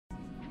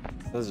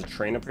There's a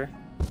train up here.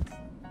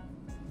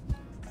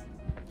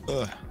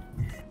 Ugh.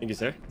 Thank you,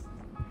 sir.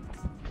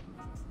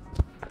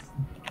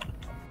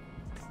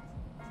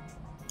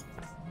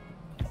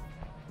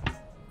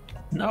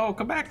 No,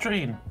 come back,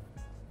 train.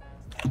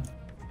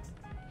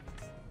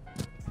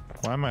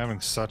 Why am I having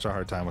such a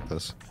hard time with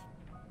this?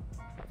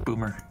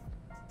 Boomer.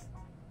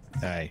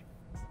 Hey,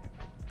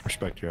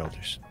 respect your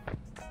elders.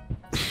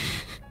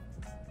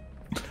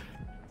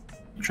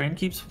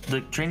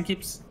 The train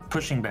keeps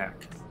pushing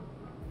back,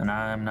 and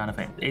I'm not a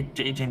fan. Hey,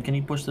 Jane, can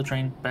you push the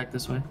train back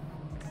this way?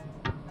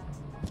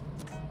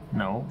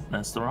 No,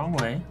 that's the wrong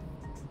way.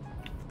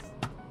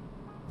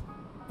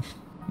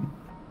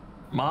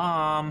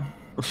 Mom.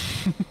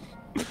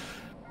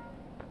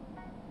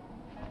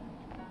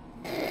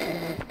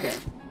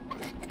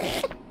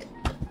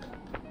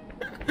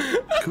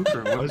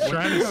 Cooper, what was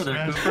trying to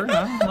there, Cooper?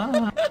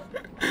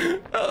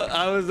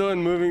 I was the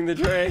one moving the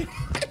train.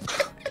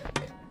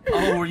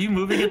 Oh, were you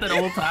moving it that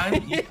whole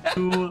time? Yeah.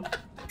 You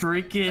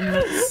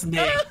freaking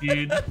snake,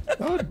 dude.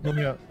 Oh, let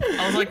me up.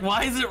 I was like,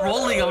 why is it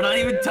rolling? I'm not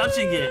even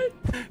touching it.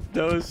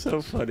 That was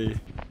so funny.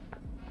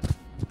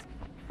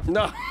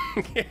 No.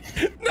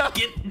 No.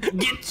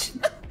 Get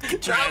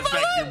your ass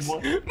back here,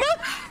 boy.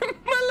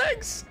 My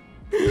legs.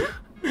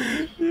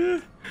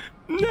 Yeah.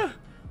 No.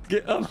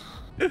 Get up.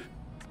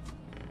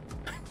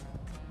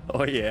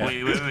 Oh yeah.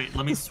 Wait.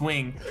 Let me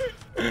swing.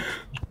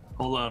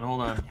 Hold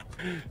on.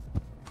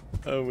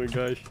 Oh my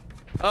gosh.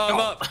 Oh, I'm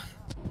up.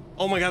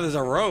 Oh my god, there's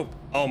a rope.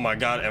 Oh my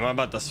god, am I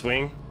about to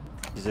swing?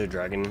 Is there a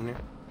dragon in here?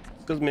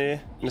 Excuse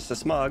me, Mr.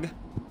 Smug.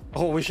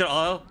 Oh, we should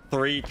all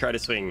three try to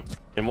swing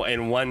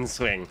in one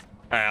swing.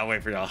 All right, I'll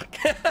wait for y'all.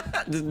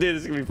 This dude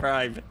is gonna be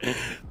prime.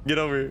 Get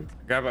over here.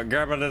 Grab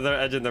onto the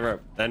edge of the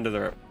rope. The end of the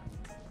rope.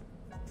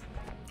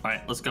 All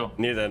right, let's go.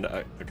 Near the end.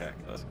 Okay,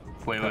 let's go.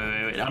 Wait.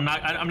 I'm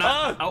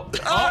not. Oh!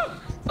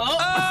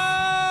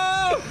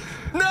 Oh!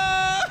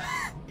 No!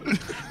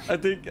 I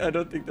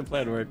don't think the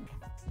plan worked.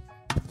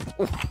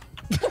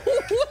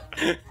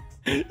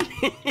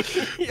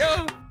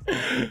 Yo!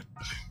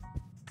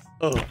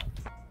 Oh.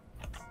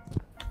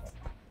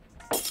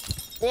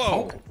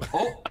 Whoa!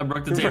 Oh! I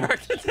broke the table.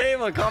 Broke the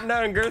table. Calm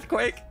down,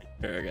 Girthquake.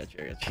 Here, I got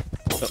you.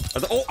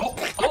 Oh!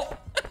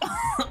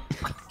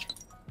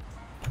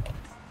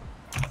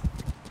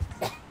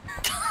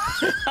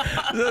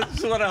 I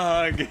just want a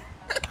hug.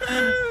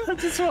 I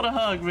just want a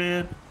hug,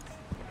 man.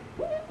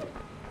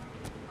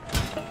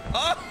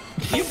 Oh!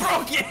 You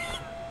broke it!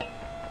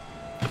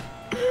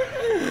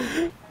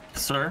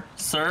 Sir?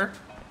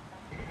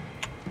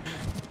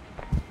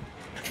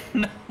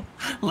 No.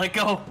 Let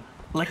go,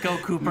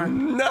 Cooper.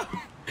 No,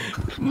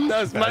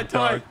 it's my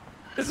toy.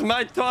 It's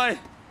my toy.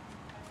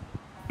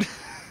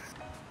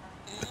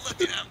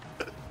 Look at him.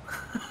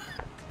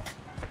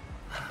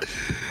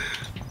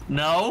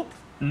 No.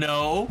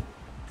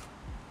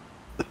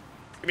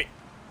 Give me.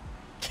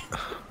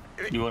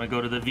 You want to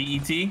go to the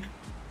VET?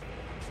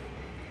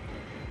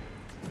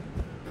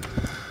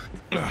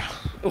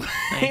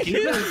 Thank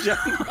you.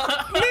 Jump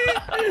off me.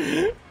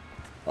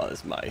 Oh, this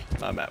is my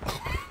map.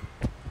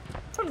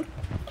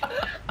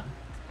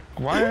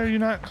 Why are you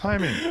not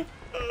climbing?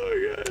 Oh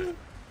my god.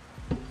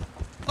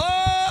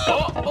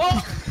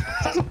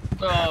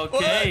 Oh!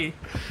 Okay.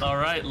 All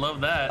right.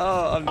 Love that.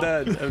 Oh, I'm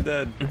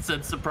dead. It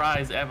said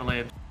surprise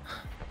avalanche.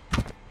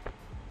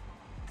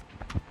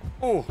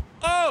 Oh.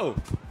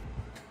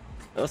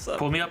 What's up?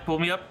 Pull me up.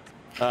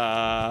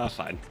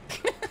 Fine.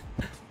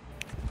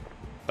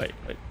 Wait.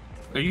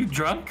 Are you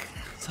drunk?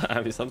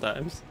 I mean,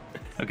 sometimes.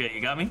 Okay, you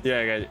got me? Yeah,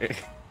 I got you.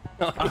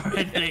 All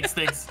right,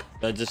 thanks.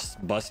 I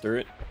just bust through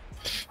it.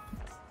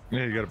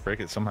 Yeah, you gotta break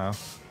it somehow.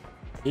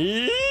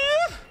 Yeah.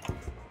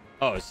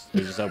 Oh, it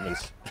just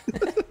opens.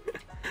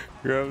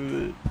 Grab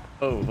it.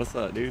 Oh, what's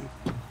up, dude?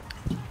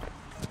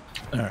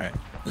 All right.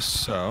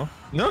 So.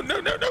 No.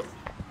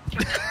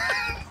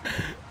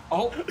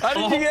 Oh, how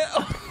did you get?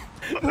 Oh.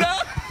 No.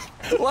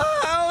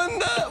 Wow.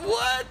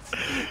 What?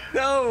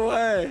 No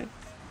way.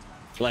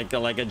 Like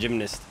a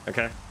gymnast,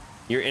 okay?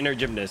 Your inner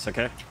gymnast,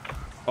 okay?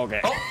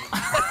 Okay. Oh.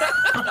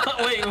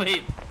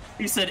 Wait.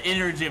 You said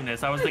inner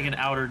gymnast. I was thinking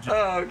outer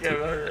gymnast. Oh, okay.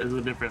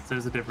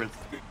 There's a difference.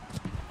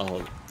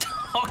 Oh.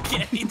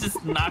 Okay, he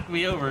just knocked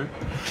me over.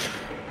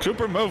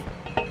 Cooper, move.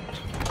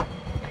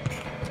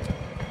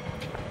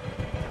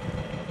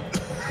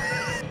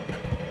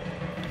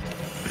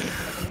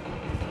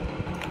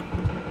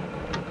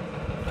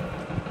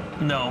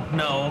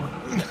 No.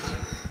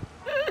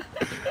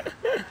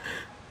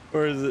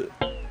 Where is it?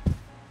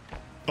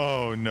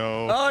 Oh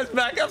no. Oh, it's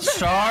back up there.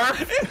 Sharp.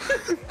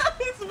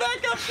 It's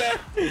back up there.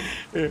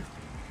 Here.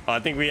 Oh, I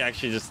think we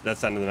actually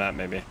that's under the map,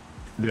 maybe.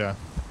 Yeah.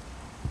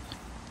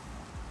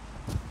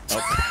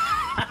 Oh.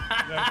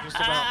 Yeah, just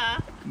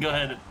about. Go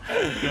ahead.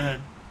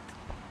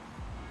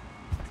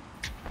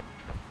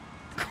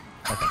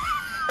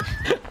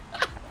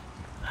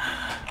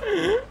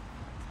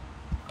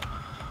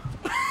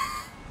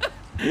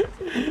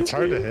 It's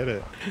hard to hit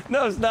it.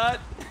 No, it's not.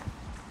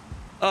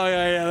 Oh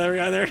yeah. There we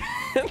go.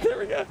 There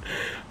we go.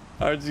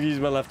 I'll just use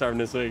my left arm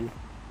to swing.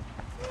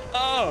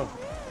 Oh.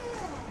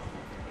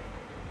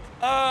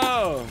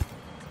 Oh.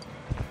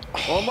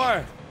 One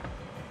more.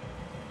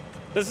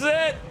 This is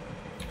it.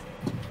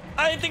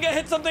 I think I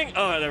hit something.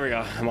 Oh, there we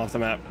go. I'm off the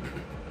map.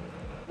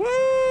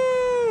 Woo!